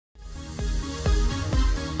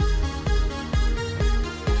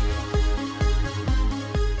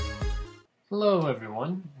Hello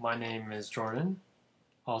everyone, my name is Jordan,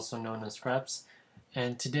 also known as Scraps,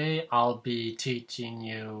 and today I'll be teaching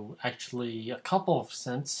you actually a couple of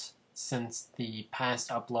synths since the past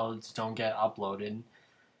uploads don't get uploaded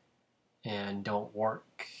and don't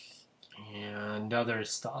work and other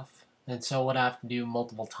stuff. And so what I have to do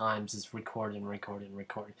multiple times is record and record and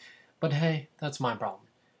record. But hey, that's my problem.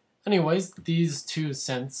 Anyways, these two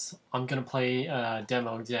synths, I'm going to play a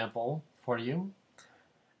demo example for you.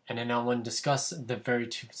 And then I'm going to discuss the very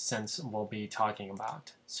two synths we'll be talking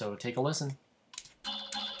about. So take a listen.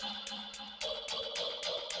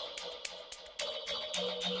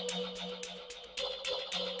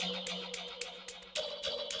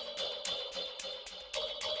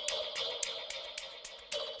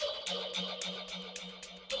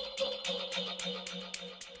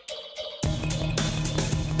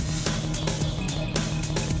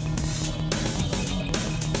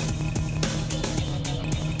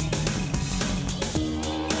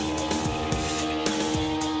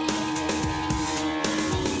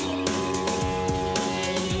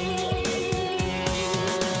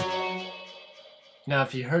 Now,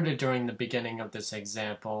 if you heard it during the beginning of this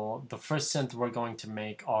example, the first synth we're going to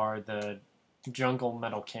make are the jungle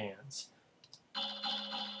metal cans.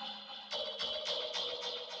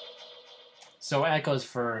 So it echoes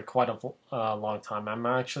for quite a long time. I'm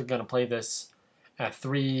actually going to play this at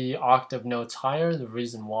 3 octave notes higher. The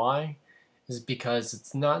reason why is because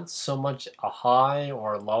it's not so much a high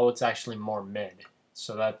or a low, it's actually more mid.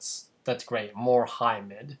 So that's great, more high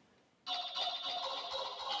mid.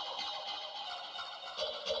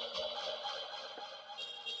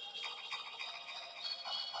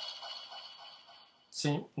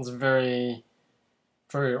 See, it's very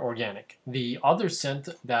organic. The other synth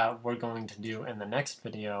that we're going to do in the next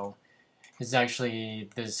video is actually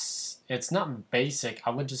this. It's not basic. I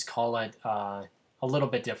would just call it a little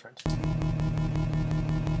bit different.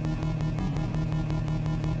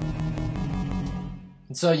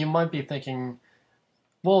 And so you might be thinking,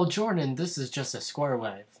 well, Jordan, this is just a square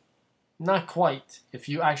wave. Not quite. If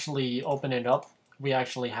you actually open it up, we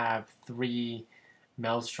actually have 3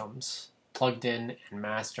 maelstroms plugged in and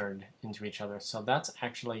mastered into each other. So that's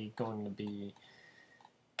actually going to be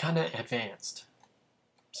kind of advanced.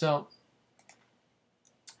 So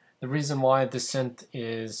the reason why this synth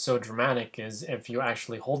is so dramatic is if you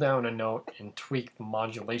actually hold down a note and tweak the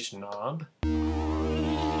modulation knob,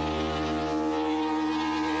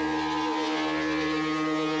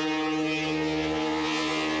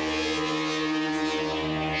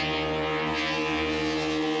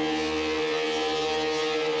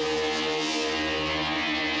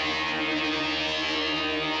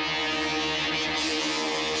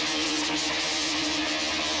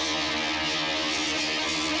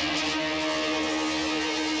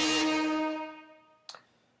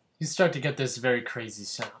 you start to get this very crazy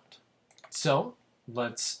sound. So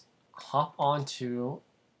let's hop onto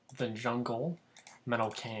the jungle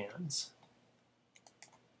metal cans.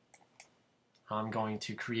 I'm going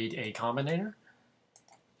to create a combinator,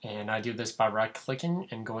 and I do this by right-clicking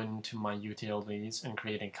and going into my utilities and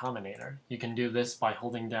creating combinator. You can do this by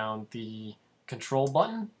holding down the control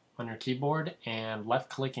button on your keyboard and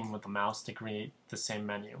left-clicking with the mouse to create the same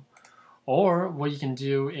menu. Or what you can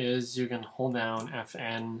do is you can hold down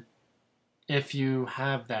FN if you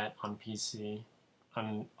have that on PC,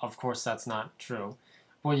 and of course that's not true.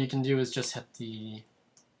 What you can do is just hit the,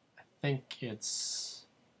 I think it's,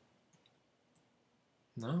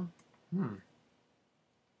 no?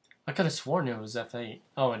 I could have sworn it was F8.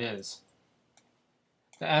 Oh, it is.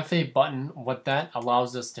 The F8 button, what that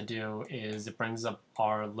allows us to do is it brings up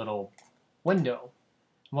our little window.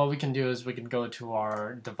 What we can do is we can go to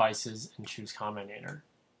our devices and choose combinator.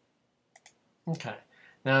 Okay.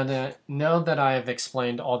 Now that I have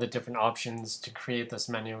explained all the different options to create this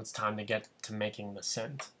menu, it's time to get to making the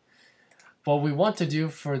synth. What we want to do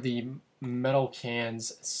for the metal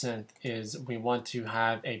cans synth is we want to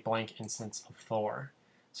have a blank instance of Thor.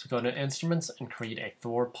 So go to Instruments and create a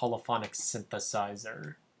Thor polyphonic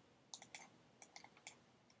synthesizer.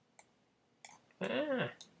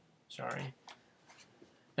 Sorry.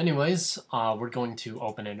 Anyways, we're going to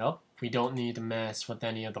open it up. We don't need to mess with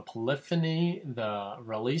any of the polyphony, the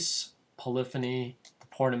release polyphony, the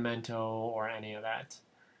portamento, or any of that.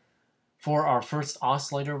 For our first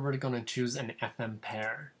oscillator, we're going to choose an FM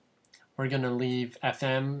pair. We're going to leave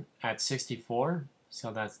FM at 64,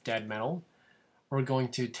 so that's dead metal. We're going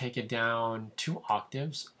to take it down 2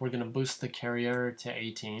 octaves. We're going to boost the carrier to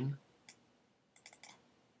 18.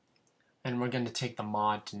 And we're going to take the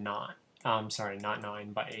mod to 9. Sorry, not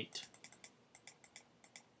 9, but 8.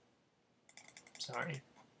 Sorry.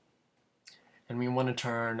 And we want to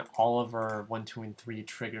turn all of our 1, 2, and 3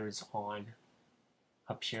 triggers on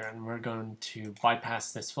up here. And we're going to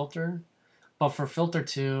bypass this filter. But for filter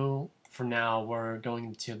 2, for now, we're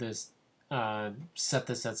going to set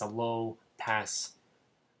this as a low pass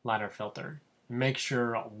ladder filter. Make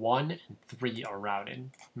sure 1 and 3 are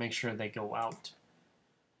routed. Make sure they go out.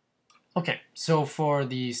 Okay, so for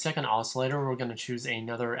the second oscillator, we're going to choose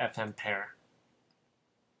another FM pair.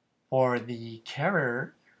 For the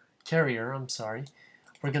carrier,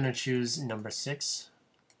 we're going to choose number 6.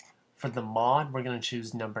 For the mod, we're going to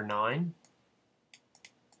choose number 9.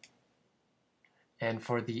 And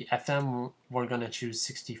for the FM, we're going to choose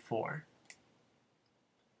 64.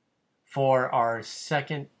 For our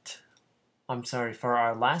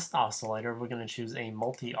last oscillator, we're going to choose a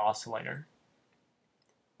multi-oscillator.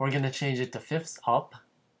 We're going to change it to fifths up.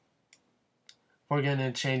 We're going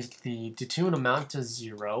to change the detune amount to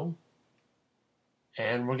 0.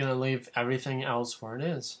 And we're going to leave everything else where it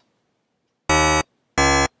is.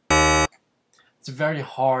 It's very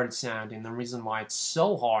hard sounding. The reason why it's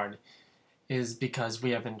so hard is because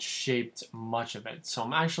we haven't shaped much of it. So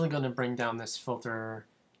I'm actually going to bring down this filter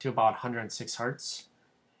to about 106 Hertz.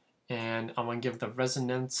 And I'm going to give the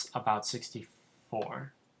resonance about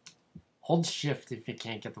 64. Hold shift if you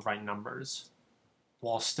can't get the right numbers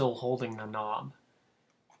while still holding the knob.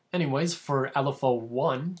 Anyways, for LFO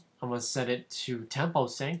 1, I'm going to set it to tempo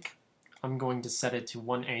sync. I'm going to set it to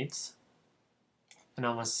 1/8. And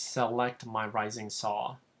I'm going to select my rising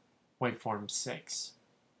saw, waveform 6.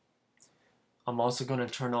 I'm also going to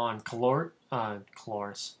turn on chorus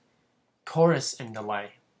and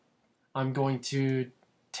delay. I'm going to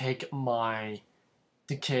take my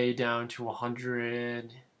decay down to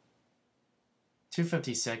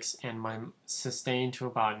 256 and my sustain to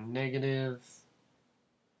about negative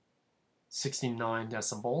 69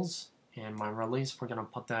 decibels. And my release, we're going to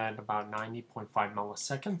put that at about 90.5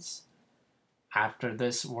 milliseconds. After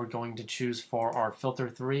this, we're going to choose for our filter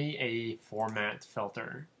 3 a format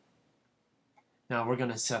filter. Now we're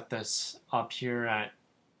going to set this up here at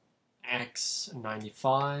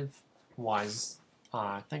X95,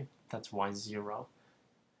 I think that's Y0.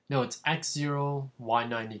 No, it's X0,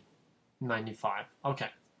 Y95.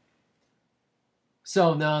 Okay.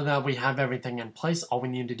 So now that we have everything in place, all we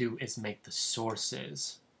need to do is make the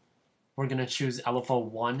sources. We're going to choose LFO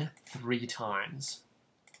 1 3 times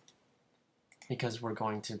because we're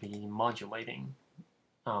going to be modulating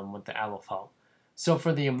with the LFO. So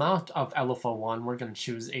for the amount of LFO 1, we're going to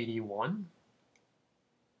choose 81.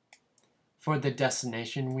 For the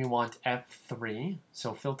destination, we want F3,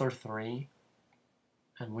 so filter 3,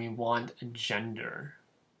 and we want gender.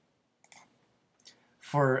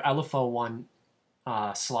 For LFO 1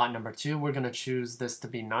 slot number 2, we're going to choose this to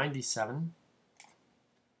be 97.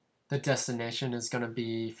 The destination is going to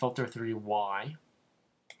be filter 3Y.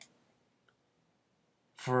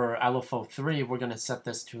 For LFO 3, we're going to set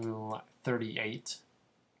this to 38.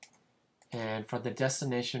 And for the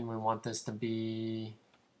destination, we want this to be...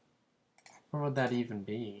 Where would that even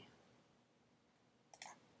be?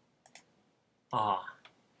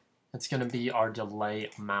 It's going to be our delay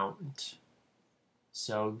amount.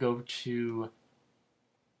 So go to,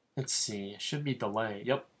 let's see, it should be delay.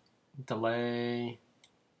 Yep, delay.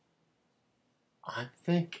 I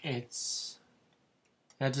think it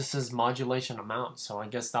just says modulation amount, so I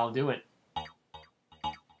guess that'll do it.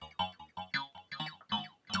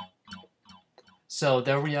 So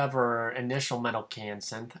there we have our initial metal can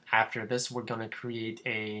synth. After this, we're going to create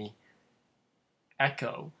a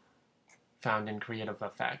echo found in Creative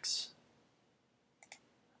Effects.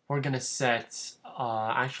 We're going to set,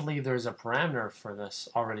 actually there's a parameter for this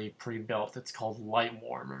already pre-built. It's called light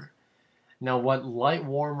warmer. Now what light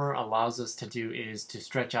warmer allows us to do is to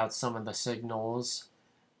stretch out some of the signals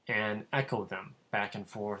and echo them back and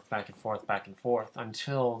forth, back and forth, back and forth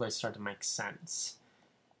until they start to make sense.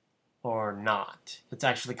 Or not. It's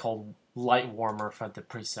actually called light warmer for the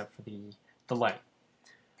preset for the delay.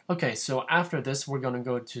 Okay, so after this, we're going to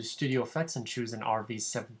go to Studio Effects and choose an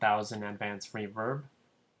RV7000 Advanced Reverb.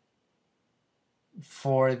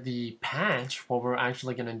 For the patch, what we're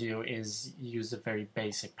actually going to do is use a very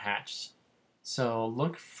basic patch. So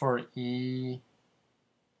look for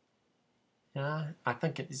I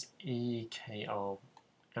think it is EKO.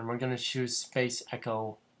 And we're going to choose Space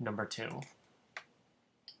Echo number 2.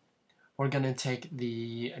 We're going to take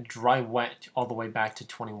the dry wet all the way back to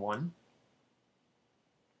 21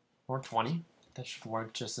 or 20. That should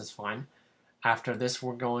work just as fine. After this,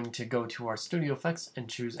 we're going to go to our Studio Effects and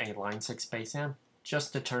choose a Line 6 bass amp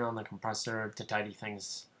just to turn on the compressor to tidy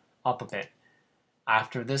things up a bit.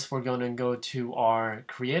 After this, we're going to go to our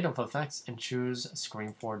Creative Effects and choose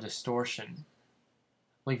Screen for Distortion.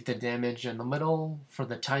 Leave the damage in the middle. For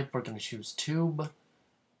the type, we're going to choose tube.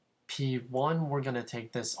 P1, we're going to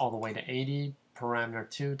take this all the way to 80. Parameter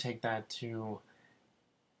 2, take that to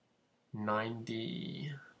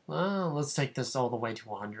 90. Well, let's take this all the way to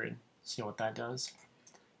 100. See what that does.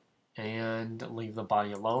 And leave the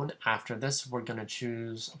body alone. After this, we're going to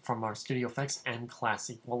choose from our Studio Effects and Class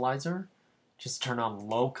Equalizer. Just turn on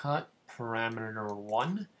Low Cut, Parameter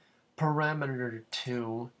 1, Parameter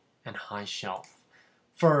 2, and High Shelf.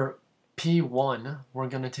 For P1, we're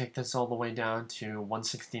going to take this all the way down to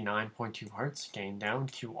 169.2 Hz, gain down,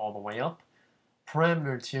 Q all the way up.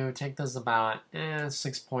 Parameter 2, take this about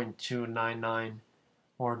 6.299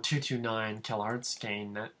 or 229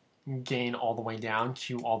 kilohertz, gain all the way down,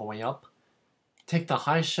 Q all the way up. Take the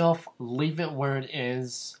high shelf, leave it where it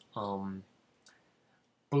is,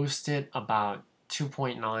 boost it about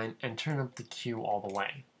 2.9, and turn up the Q all the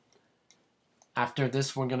way. After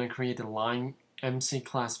this, we're going to create a line MC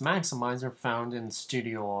class maximizer found in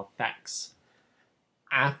Studio Effects.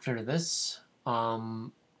 After this,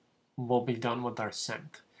 we'll be done with our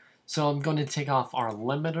synth. So I'm going to take off our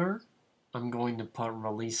limiter. I'm going to put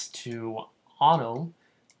release to auto,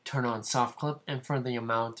 turn on soft clip, and for the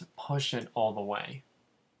amount, push it all the way.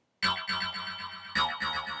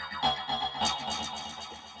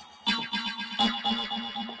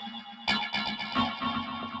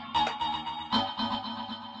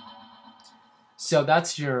 So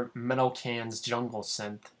that's your Metal Can's jungle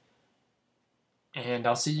synth. And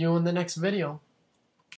I'll see you in the next video.